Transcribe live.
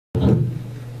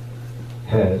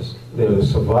they're a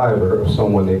survivor of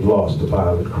someone they've lost to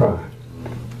violent crime.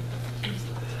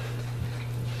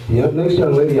 The next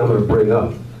young lady I'm going to bring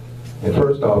up, and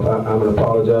first off, I'm going to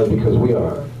apologize because we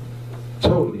are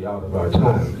totally out of our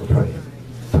time for praying.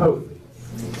 Totally.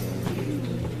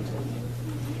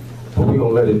 But we're going to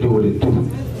let it do what it do.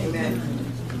 Amen.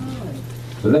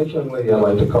 The next young lady I'd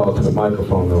like to call to the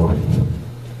microphone, though,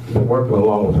 I've been working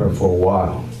along with her for a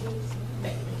while.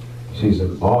 She's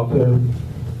an author,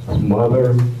 a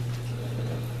mother,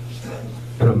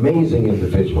 an amazing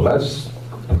individual. That's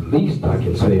the least I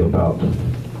can say about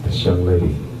this young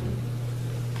lady.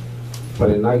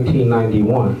 But in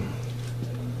 1991,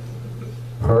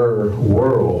 her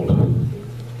world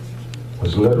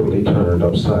was literally turned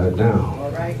upside down.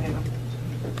 All right now.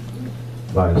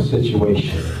 By a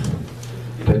situation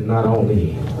that not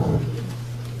only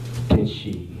did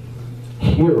she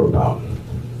hear about,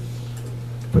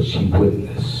 but she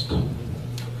witnessed.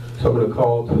 So I'm going to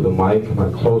call to the mic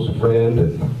my close friend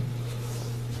and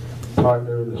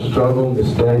partner in the struggle,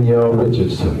 Miss Danielle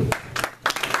Richardson.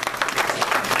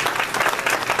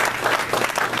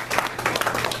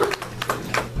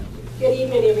 Good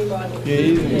evening, everybody. Good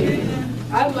evening.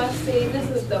 I must say this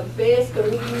is the best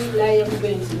community I ever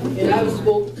been to. And I've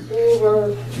spoken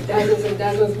over dozens and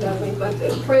dozens, but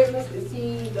the presence to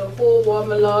see the whole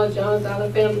Wadmalaw, John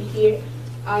Dollar family here,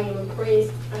 I am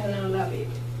impressed and I love it.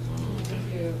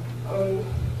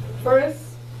 First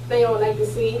thing I would like to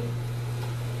say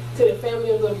to the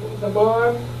family of the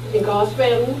bar and God's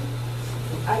family,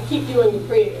 I keep you in your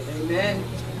prayers. Amen.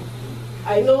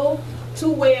 I know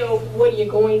too well what you're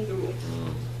going through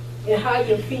and how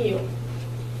you feel.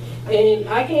 And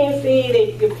I can't say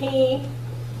that the pain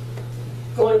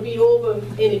going to be over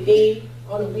in a day,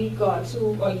 on a week or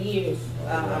two or years.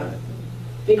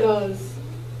 Because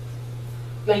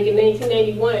like in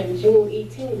 1991, June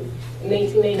 18th,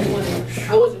 1991,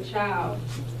 I was a child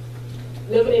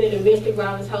living in a domestic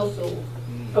violence household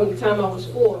from the time I was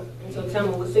 4 until the time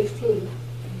I was 16.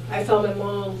 I saw my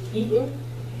mom beaten,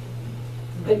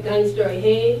 put guns to her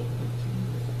head,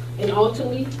 and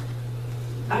ultimately,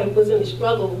 I was in a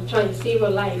struggle trying to save her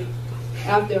life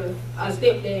after our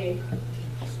stepdad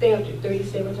stabbed her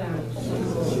 37 times.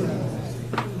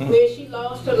 Where she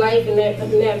lost her life in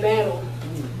that battle.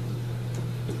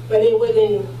 But it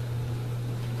wasn't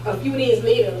a few days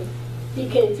later, he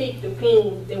couldn't take the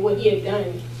pain that what he had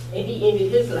done, and he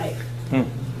ended his life.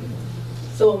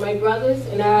 So my brothers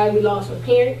and I, we lost a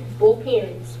parent, both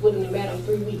parents, within a matter of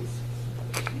 3 weeks.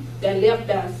 That left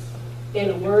us in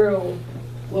a world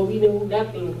where we knew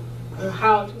nothing on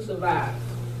how to survive.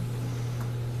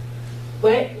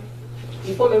 But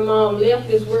before my mom left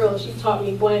this world, she taught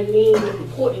me one main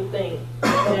important thing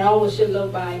that I always should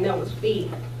live by, and that was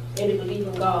faith and to believe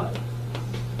in God.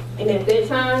 And at that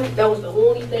time, that was the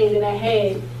only thing that I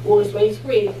had was my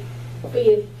faith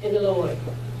in the Lord.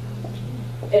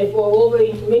 And for over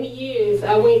many years,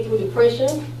 I went through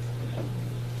depression,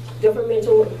 different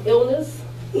mental illness,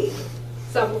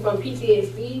 suffered from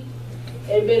PTSD,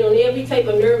 and been on every type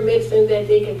of nerve medicine that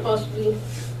they can possibly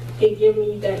give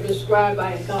me that prescribed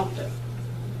by a doctor.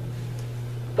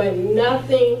 But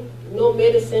nothing, no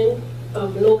medicine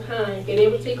of no kind can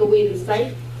ever take away the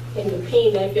sight and the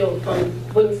pain that I felt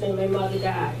from witnessing my mother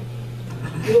die.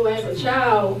 You know, as a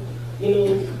child, you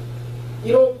know,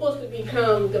 you don't supposed to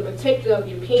become the protector of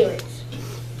your parents.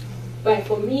 But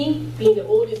for me, being the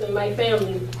oldest in my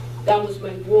family, that was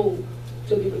my role,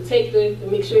 to be protected, to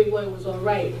make sure everyone was all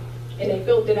right. And I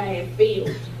felt that I had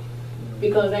failed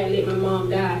because I had let my mom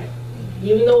die.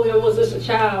 Even though I was just a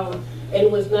child and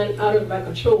it was not out of my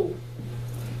control.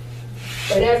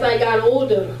 But as I got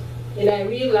older, and I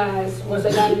realized once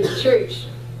I got into church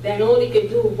that I only could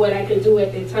do what I could do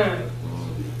at that time.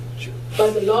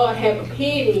 But the Lord had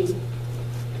prepared me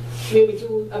to be able to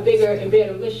do a bigger and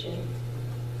better mission.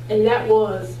 And that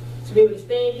was to be able to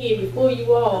stand here before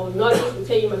you all, not just to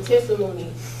tell you my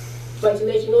testimony, but to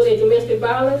let you know that domestic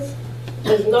violence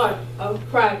is not a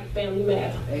private family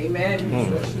matter. Amen.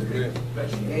 Amen.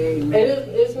 And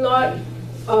it's not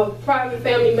a private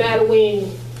family matter when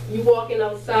you walking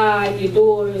outside your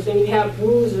doors and you have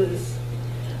bruises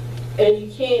and you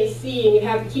can't see and you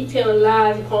have to keep telling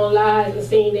lies upon lies and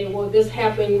saying that, well, this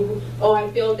happened, or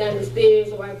I fell down the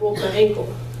stairs, or I broke my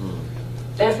ankle.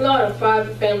 That's not a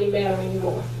private family matter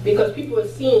anymore because people are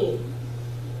seeing,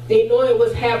 they know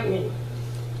what's happening.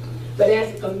 But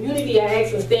as a community, I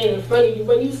ask and stand in front of you,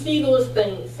 when you see those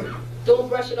things, don't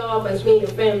brush it off as being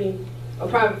a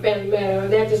private family matter, or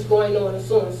that's just going on in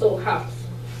so-and-so house.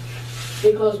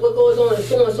 Because what goes on in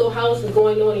so-and-so house is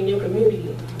going on in your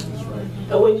community.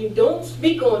 And when you don't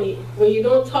speak on it, when you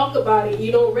don't talk about it,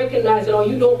 you don't recognize it, or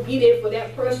you don't be there for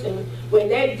that person, when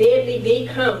that deadly day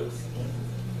comes,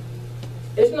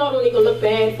 it's not only going to look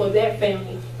bad for that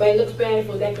family, but it looks bad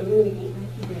for that community.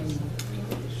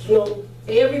 You know,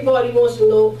 everybody wants to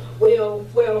know, well,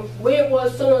 where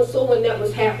was so-and-so when that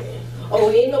was happening?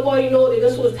 Or ain't nobody know that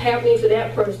this was happening to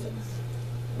that person.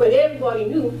 But everybody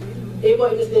knew.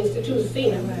 Everybody in this institute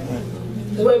seen it.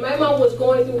 When my mom was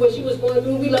going through what she was going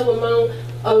through, we lived among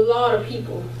a lot of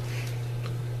people.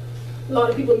 A lot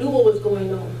of people knew what was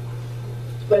going on.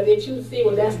 But they choose to say,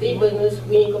 well, that's their business,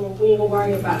 we ain't gonna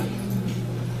worry about it.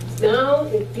 Now,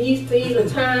 in these days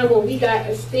of time when we got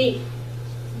a state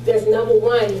that's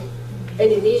 #1 in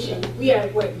the nation, we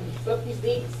have what, 50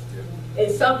 states? And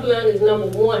South Carolina is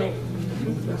 #1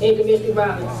 in domestic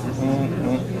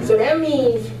violence. So that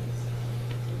means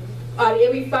out of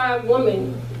every 5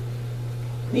 women,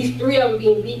 at least 3 of them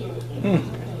being beaten.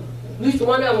 At least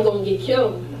 1 of them going to get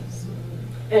killed.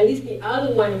 And at least the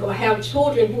other one going to have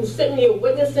children who's sitting there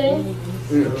witnessing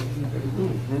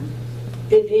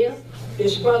their death, their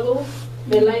struggle,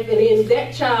 their life. And then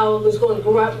that child is going to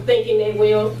grow up thinking that,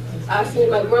 well, I seen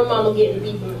my grandmama getting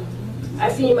beaten.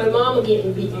 I seen my mama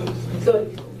getting beaten. So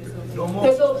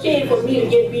it's okay for me to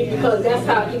get beat because that's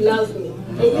how he loves me.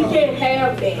 And we can't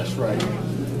have that. That's right.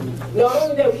 Not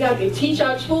only that, we have to teach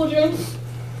our children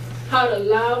how to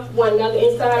love one another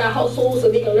inside our household so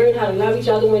they can learn how to love each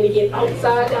other when they get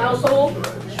outside the household. We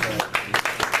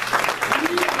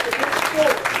have to make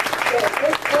sure that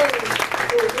this home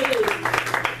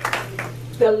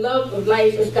is the love of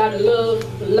life has got to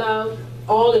love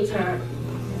all the time.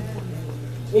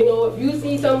 You know, if you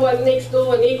see someone next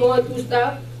door and they're going through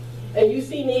stuff, and you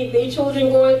see their children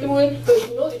going through it, because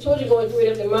you know the children going through it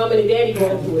if the mama and the daddy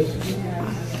going through it.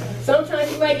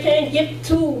 Sometimes you might can't get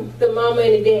to the mama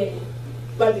and the daddy,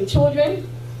 but the children,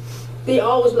 they're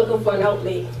always looking for an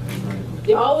outlet.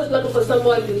 They're always looking for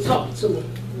somebody to talk to.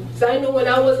 So I know when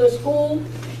I was in school,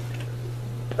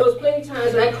 there was plenty of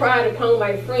times that I cried upon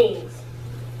my friends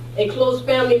and close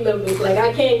family members. Like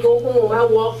I can't go home. I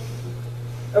walk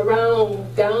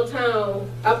around downtown,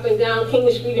 up and down King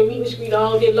Street and Meeting Street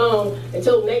all day long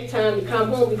until nighttime to come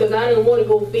home because I didn't want to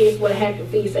go face what I had to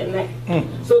face at night.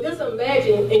 So just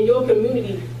imagine in your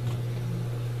community,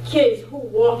 kids who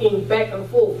walking back and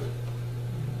forth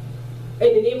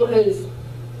in the neighborhoods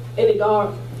in the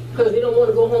dark because they don't want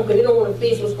to go home because they don't want to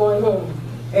face what's going on.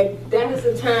 And that is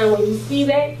the time when you see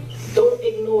that, don't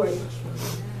ignore it.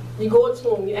 You go to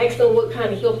them, you ask them what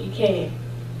kind of help you can.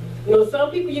 You know, some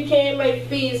people you can might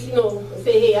face, you know,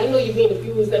 say, hey, I know you're being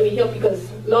abused, let me help you, because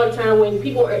a lot of time when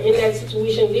people are in that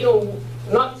situation, they don't,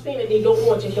 not saying that they don't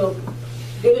want your help,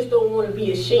 they just don't want to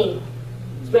be ashamed.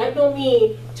 But that don't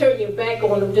mean turn your back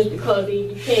on them just because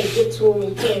you can't get to them and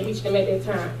you can't reach them at that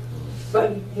time.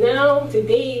 But now,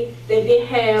 today, that they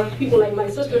have people like my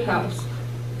sister's house,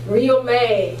 Real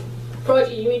Mad,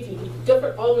 Project Unity,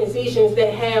 different organizations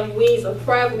that have ways of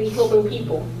privately helping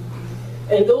people.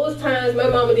 And those times, my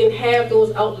mama didn't have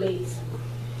those outlets.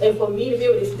 And for me to be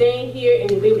able to stand here and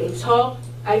to be able to talk,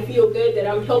 I feel good that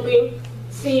I'm helping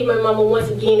save my mama once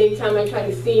again every time I try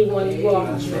to save one as well.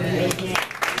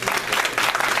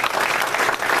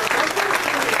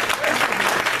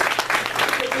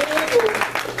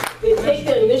 They take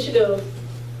the initiative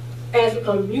as a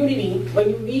community when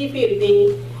you leave here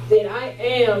today that I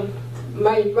am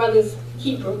my brother's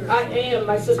keeper. I am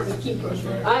my sister's keeper.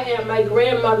 I am my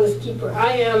grandmother's keeper.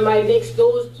 I am my next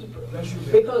door's keeper.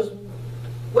 Because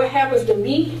what happens to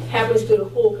me happens to the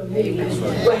whole community.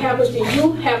 What happens to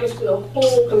you happens to the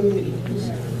whole community.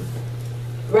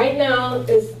 Right now,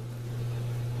 it's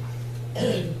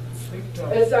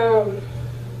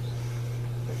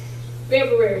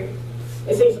February.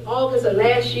 And since August of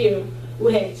last year,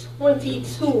 we had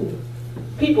 22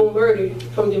 people murdered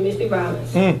from domestic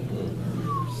violence.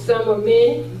 Some were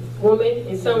men, women,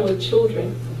 and some were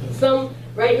children. Some,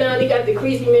 right now, they got the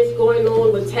craziness going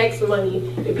on with tax money.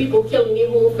 The people killing their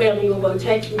whole family over a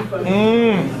tax refund.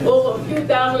 Over a few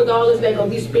 $1,000s that going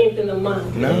to be spent in a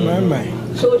month.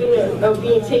 Children are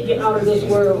being taken out of this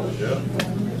world.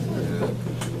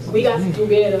 We got to do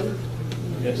better.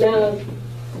 Now,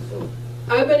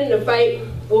 I've been in the fight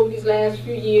over these last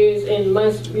few years and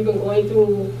months we've been going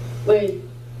through with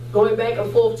going back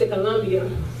and forth to Columbia,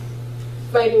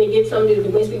 fighting to get some of the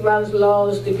domestic violence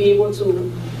laws to be able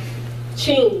to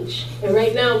change. And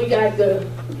right now we got the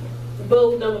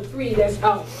bill number 3 that's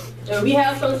out. And we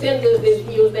have some senators that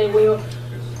feel that, well,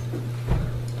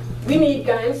 we need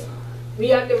guns. We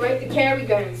have the right to carry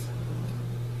guns.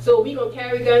 So we gonna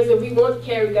carry guns if we want to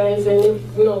carry guns, and if,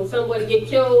 you know, somebody get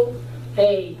killed,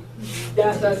 hey,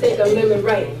 that's our Second Amendment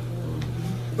right.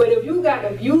 But if you got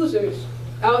abusers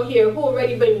out here who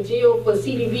already been in jail for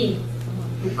CDV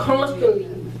constantly,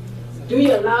 do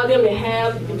you allow them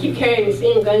to keep carrying the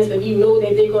same guns that you know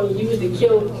that they're going to use to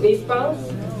kill their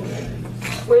spouse?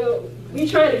 Well, we're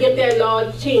trying to get that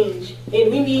law changed, and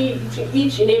we need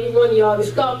each and every one of y'all to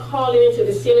start calling into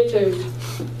the senators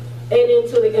and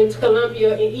into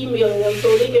Columbia and emailing them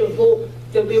so they can vote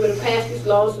to be able to pass this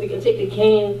law so they can take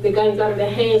the guns out of the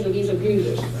hands of these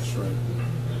abusers. That's right.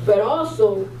 But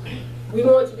also, we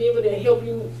want to be able to help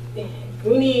you.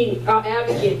 We need our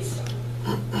advocates.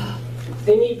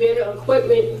 They need better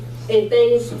equipment and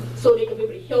things so they can be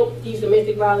able to help these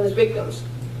domestic violence victims.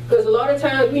 Because a lot of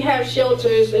times we have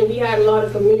shelters and we have a lot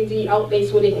of community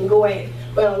outlets where they can go at.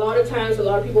 But a lot of times a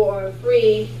lot of people are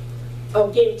afraid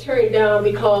of getting turned down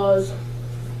because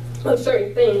of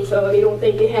certain things. So they don't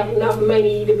think they have enough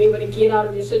money to be able to get out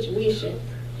of this situation.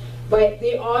 But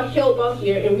there are help out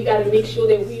here, and we got to make sure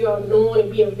that we are known and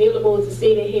be available to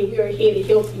say that, hey, we are here to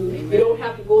help you. Amen. You don't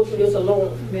have to go through this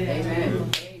alone.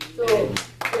 Amen. So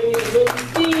when you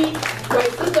see my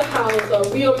sister house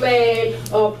or Real Mad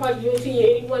or Project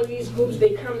Unity, any one of these groups,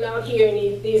 they come out here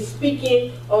and they're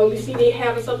speaking, or you see they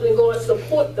have something going,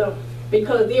 support them,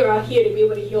 because they are here to be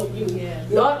able to help you.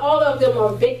 Yes. Not all of them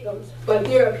are victims, but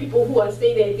there are people who are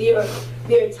saying that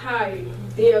they're tired.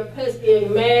 They're pissed, they're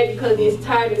mad because they're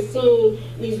tired of seeing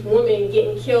these women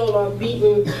getting killed or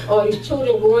beaten, or these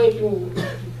children going through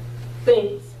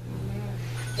things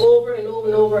over and over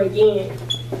and over again.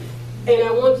 And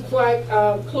I want, before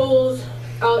I close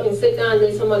out and sit down and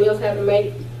let somebody else have the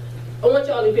mic, I want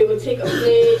y'all to be able to take a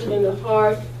pledge in the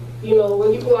heart. You know,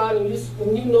 when you go out and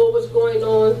you know what's going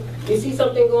on, you see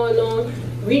something going on,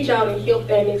 reach out and help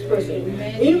that next person.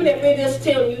 Amen. Even if they're just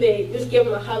telling you that, just give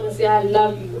them a hug and say, I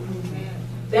love you.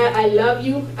 That I love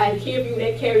you, I care for you,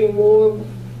 that carry more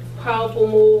powerful,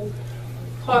 more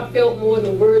heartfelt, more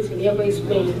than words can ever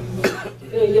explain.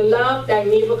 You love thy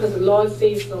neighbor because the Lord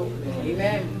says so.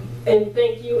 Amen. And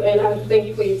thank you, and I thank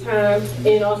you for your time.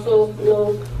 And also, you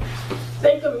know,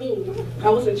 think of me. I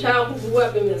was a child who grew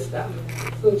up in this stuff.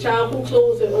 So a child who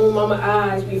closed her own mama's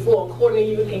eyes before a corner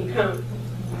even can come.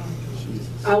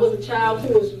 I was a child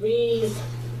who was raised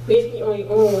basically on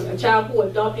your own, a child who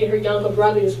adopted her younger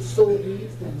brothers so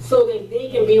that they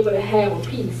can be able to have a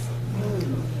peace.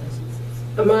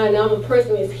 I'm a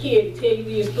person that's here to tell you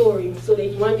your story so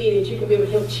that one day that you can be able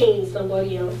to help change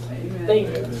somebody else. Amen. Thank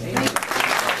you. Amen.